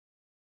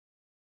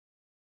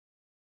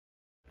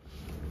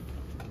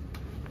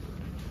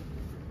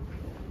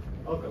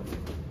Welcome.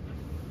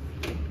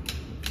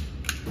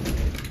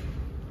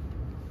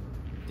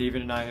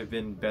 David and I have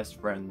been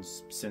best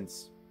friends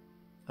since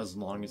as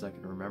long as I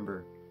can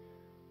remember.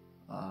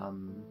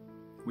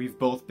 We've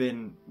both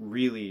been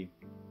really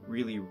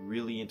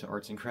into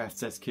arts and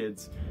crafts as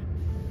kids.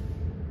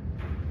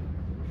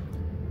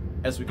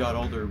 As we got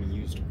older, we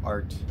used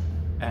art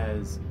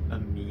as a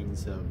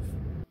means of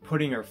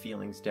putting our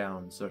feelings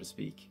down, so to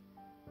speak.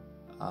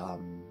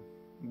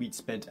 We'd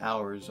spent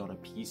hours on a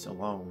piece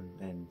alone,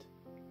 and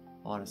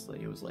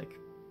honestly, it was like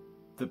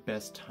the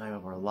best time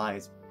of our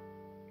lives.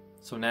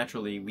 So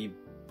naturally, we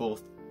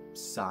both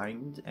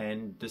signed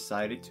and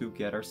decided to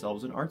get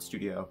ourselves an art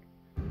studio.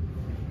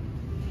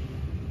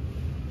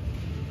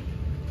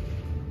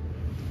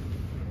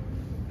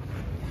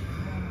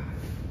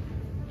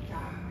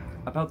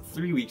 About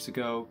 3 weeks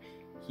ago,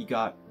 he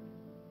got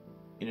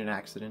in an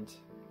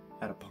accident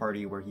at a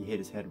party where he hit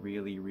his head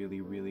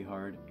really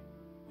hard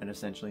and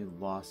essentially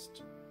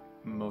lost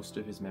most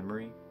of his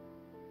memory.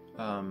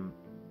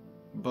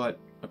 But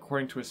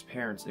according to his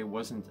parents, it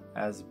wasn't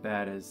as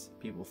bad as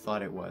people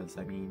thought it was.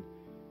 I mean,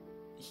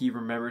 he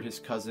remembered his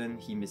cousin,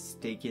 he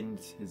mistaken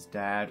his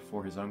dad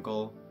for his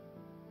uncle.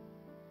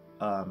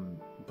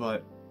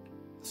 But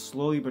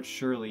slowly but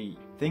surely,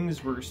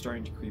 things were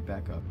starting to creep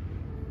back up.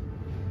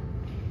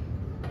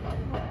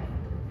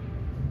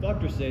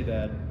 Doctors say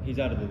that he's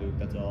out of the loop,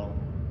 that's all.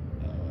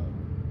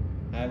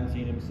 I haven't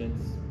seen him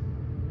since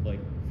like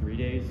 3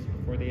 days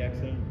before the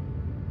accident.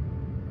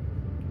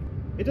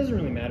 It doesn't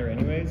really matter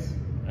anyways.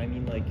 I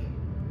mean, like,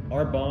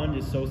 our bond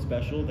is so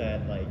special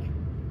that, like,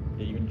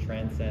 it even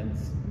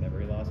transcends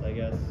memory loss, I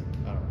guess.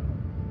 I don't know.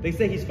 They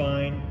say he's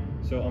fine,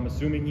 so I'm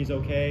assuming he's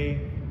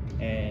okay,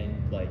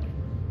 and, like,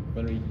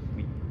 when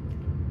we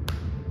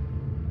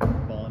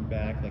bond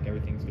back, like,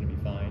 everything's gonna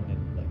be fine,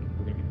 and, like,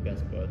 we're gonna be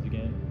best buds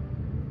again.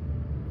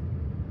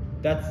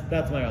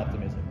 That's my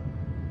optimism.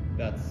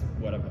 That's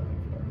what I'm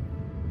hoping for.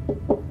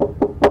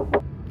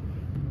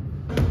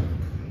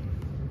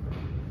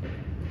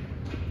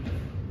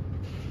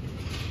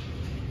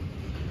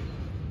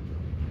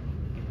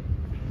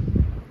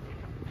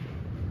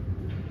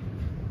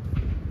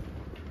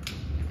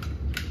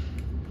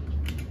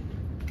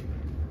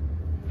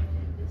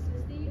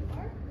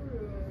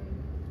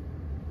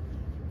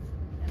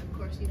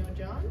 You know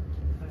John?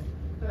 Hi.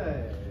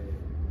 Hey.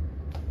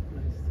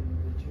 Nice to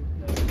meet you.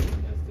 Nice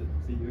to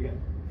see you again.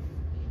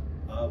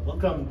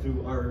 Welcome to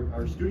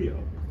our studio.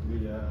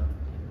 We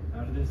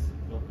out of this.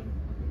 Welcome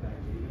back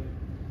to you.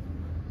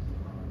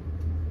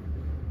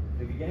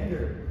 Take a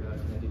gander. Can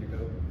I take your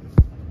coat?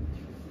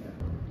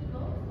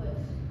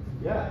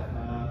 Yeah.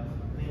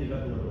 Clean it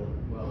up a little.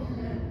 Well,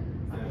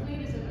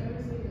 Clean as if I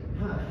was leaving.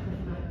 No,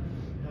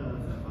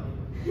 that's not funny.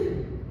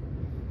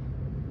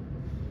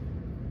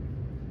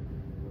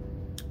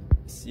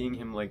 Seeing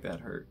him like that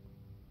hurt.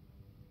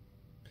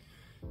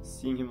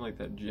 Seeing him like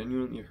that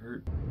genuinely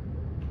hurt.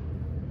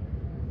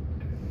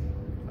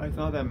 I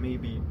thought that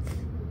maybe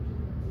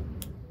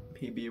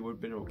it would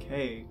have been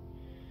okay,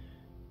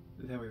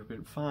 that we would have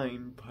been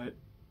fine, but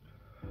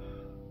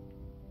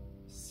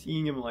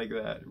seeing him like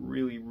that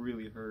really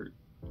hurt.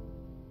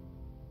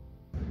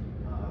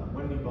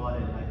 When we bought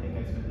it, I think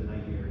I spent the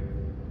night here,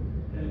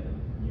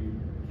 and you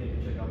came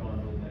to check up on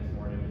me the next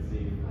morning and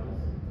see if I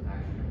was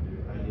actually going to do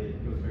it. I did.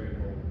 It was very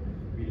cold.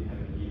 We didn't have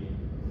any heating.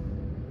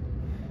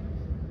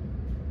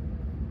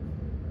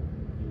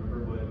 Do you remember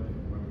what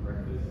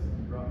breakfast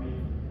you brought me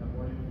that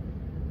morning?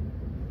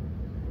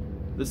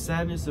 The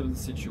sadness of the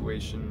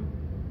situation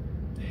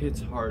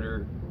hits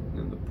harder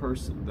than the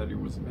person that it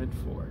was meant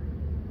for.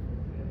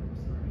 Yeah, I'm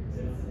sorry.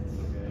 It's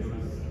okay. It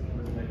was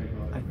a big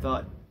moment. I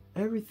thought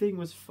everything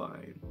was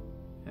fine.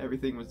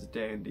 Everything was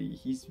dandy.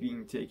 He's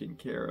being taken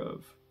care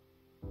of.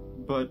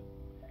 But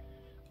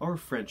our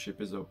friendship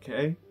is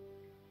okay.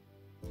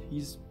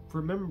 He's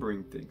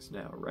remembering things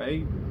now,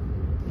 right?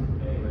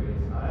 Anyways,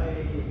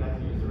 I have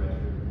to use the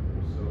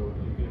restroom, so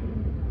you can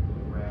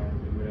look around,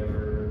 do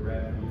whatever,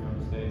 grab your own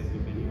space.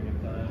 You've been here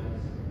enough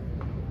times.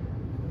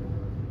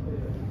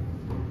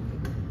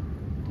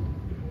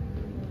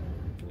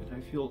 And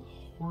I feel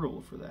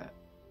horrible for that.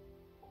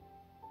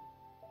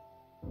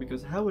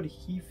 Because how would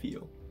he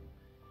feel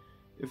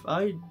if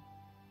I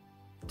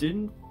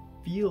didn't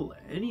feel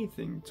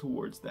anything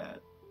towards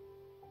that?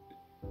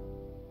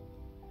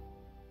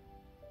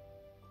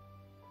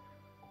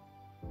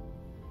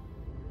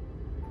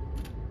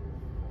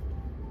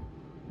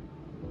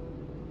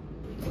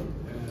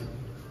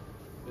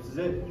 This is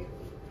it.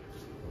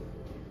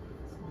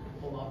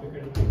 Hold off the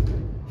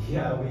Grenon.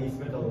 Yeah, we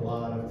spent a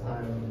lot of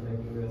time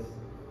making this.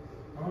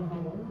 How long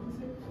did you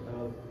say?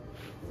 About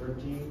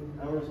 13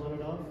 hours on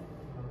and off.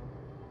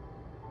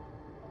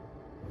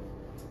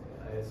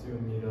 I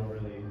assume you don't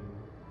really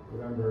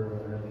remember,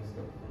 or at least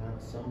have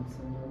some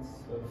semblance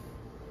of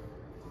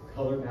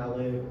color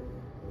palette.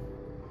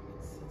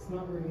 It's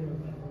not really in a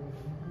bad way.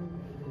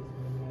 It is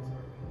really nice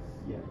art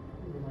piece. Yeah. It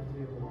reminds me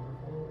of a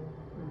waterfall.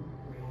 Rain.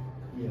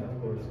 Yeah, of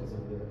course, because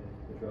of the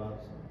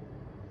drops.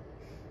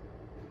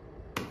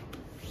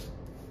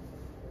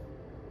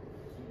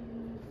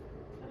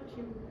 How did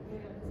you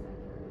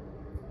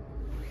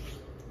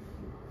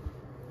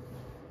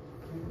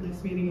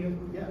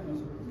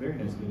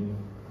Nice meeting you.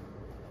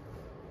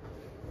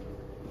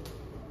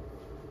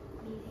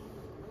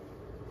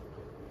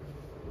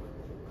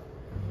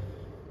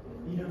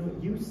 You know,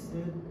 you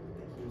said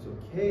that he was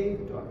okay,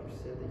 the doctor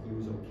said that he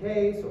was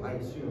okay, so I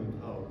assumed,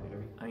 oh,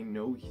 I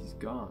know he's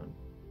gone,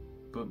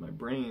 but my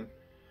brain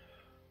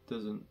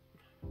doesn't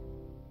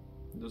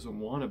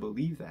want to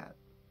believe that.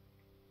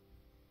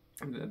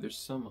 And that there's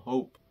some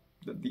hope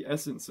that the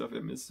essence of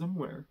him is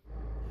somewhere.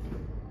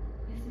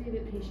 You have to be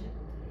a bit patient.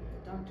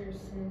 Doctors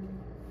said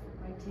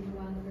it might take a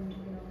while for him to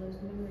get all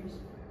those memories.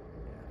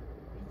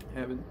 I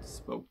haven't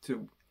spoke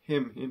to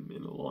him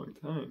in a long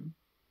time.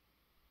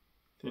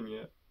 And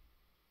yet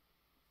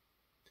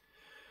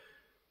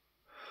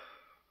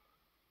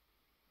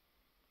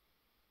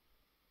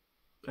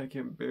I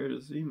can't bear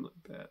to see him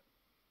like that.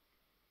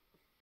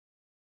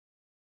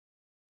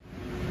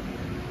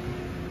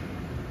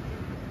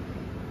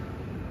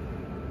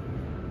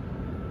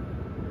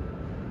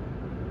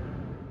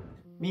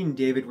 Me and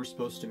David were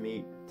supposed to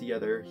meet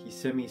together. He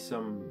sent me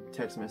some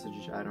text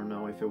message. I don't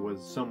know if it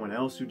was someone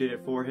else who did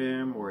it for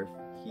him or if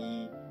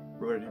he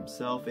wrote it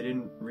himself. It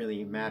didn't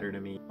really matter to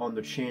me. On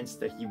the chance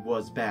that he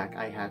was back,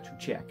 I had to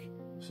check.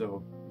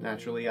 So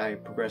naturally, I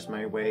progressed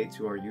my way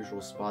to our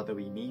usual spot that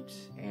we meet,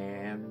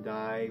 and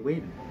I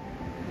waited.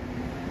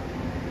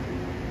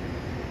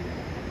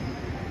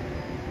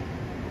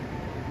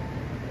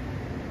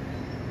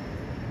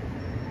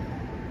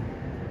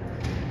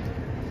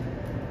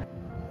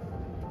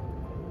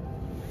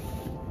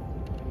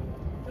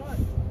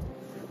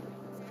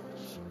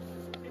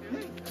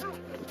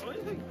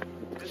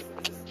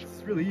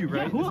 Really you,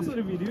 right? Yeah, who else would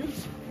it be, dude?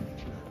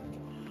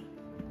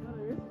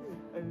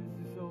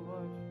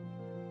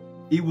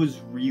 It was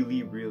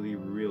really, really,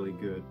 really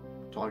good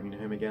talking to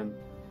him again.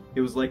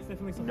 It was like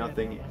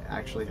nothing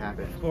actually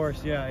happened. Of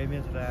course, yeah,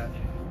 amen to that.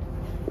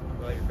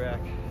 Glad you're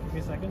back. Give me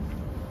a second.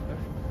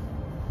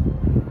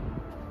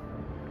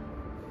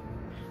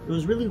 It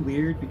was really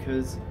weird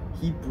because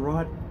he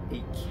brought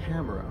a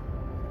camera.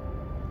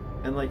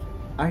 And like,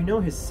 I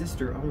know his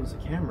sister owns a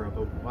camera,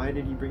 but why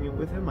did he bring it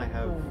with him? I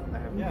have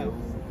no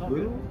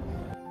clue.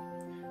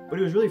 But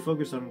he was really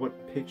focused on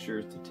what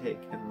pictures to take,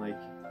 and like,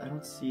 I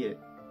don't see it.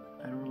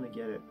 I don't really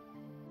get it.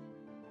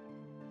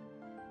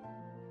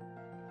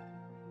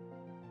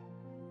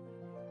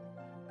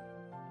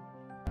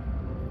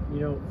 You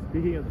know,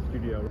 speaking of the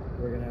studio,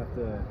 we're gonna have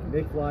to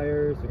make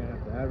flyers. We're gonna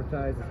have to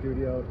advertise the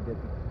studio to get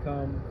people to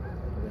come.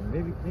 And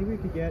then maybe we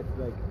could get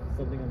like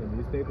something on the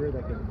newspaper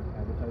that can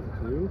advertise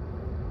it too.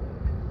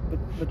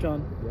 But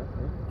John, Yeah.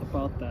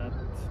 about that,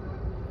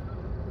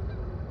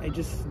 I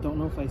just don't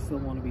know if I still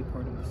want to be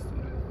part of the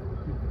studio.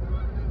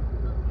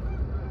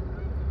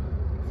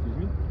 Excuse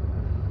me?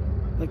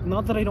 Like,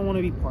 not that I don't want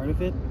to be part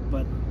of it,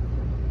 but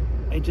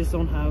I just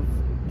don't have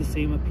the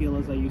same appeal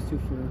as I used to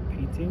for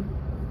painting.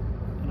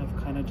 And I've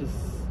kind of just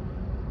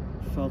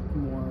felt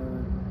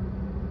more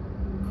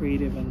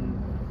creative and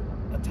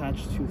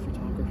attached to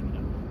photography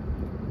now.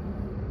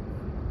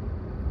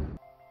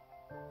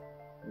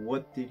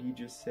 What did he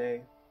just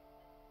say?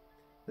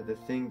 That the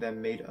thing that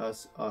made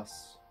us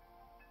us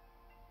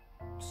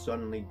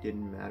suddenly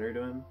didn't matter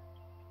to him?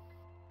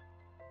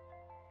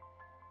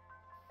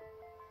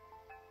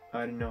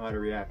 I didn't know how to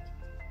react.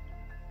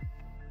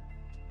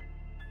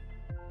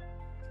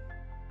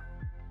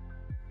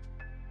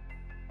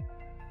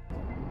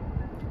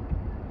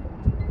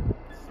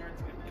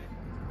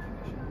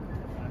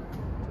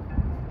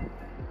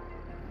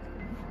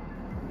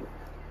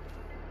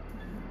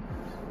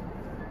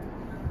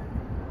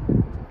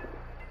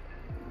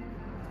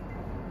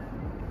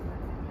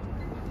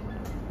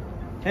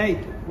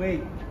 Hey,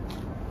 wait.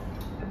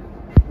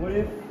 What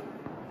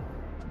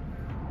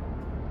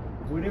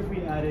if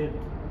we added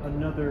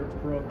another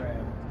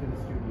program to the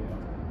studio?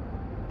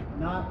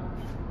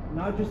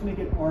 Not just make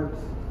it art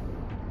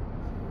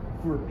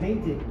for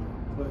painting,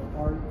 but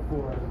art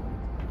for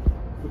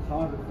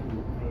photography,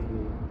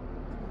 maybe.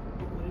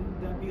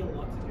 Wouldn't that be a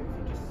lot to do if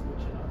you just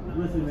switch it up?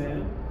 Listen,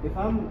 man, if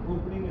I'm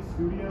opening a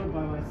studio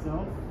by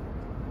myself,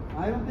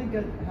 I don't think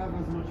I'd have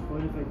as much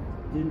fun if I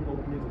didn't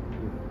open it with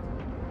you.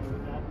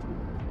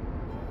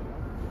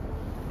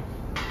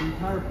 The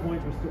entire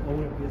point was to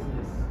own a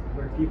business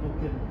where people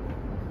can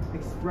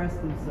express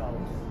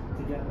themselves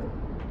together.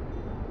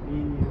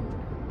 Me and you.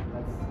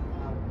 That's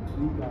how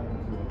we got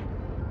into it.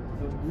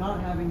 So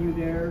not having you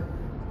there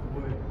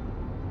would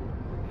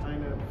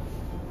kind of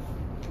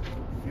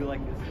feel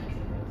like this.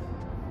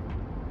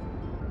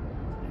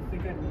 I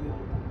think I'd really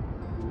like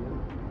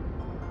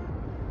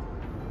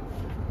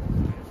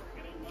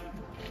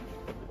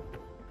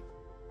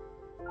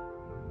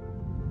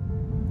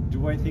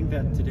Do I think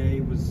that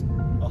today was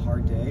a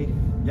hard day?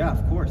 Yeah,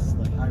 of course.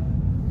 Like, I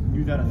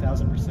knew that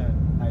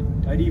 1000%. I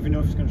didn't even know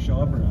if he's going to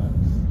show up or not.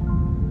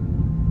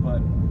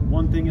 But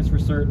one thing is for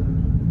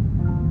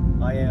certain,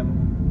 I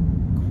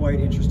am quite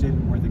interested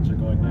in where things are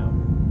going now.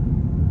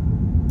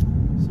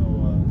 So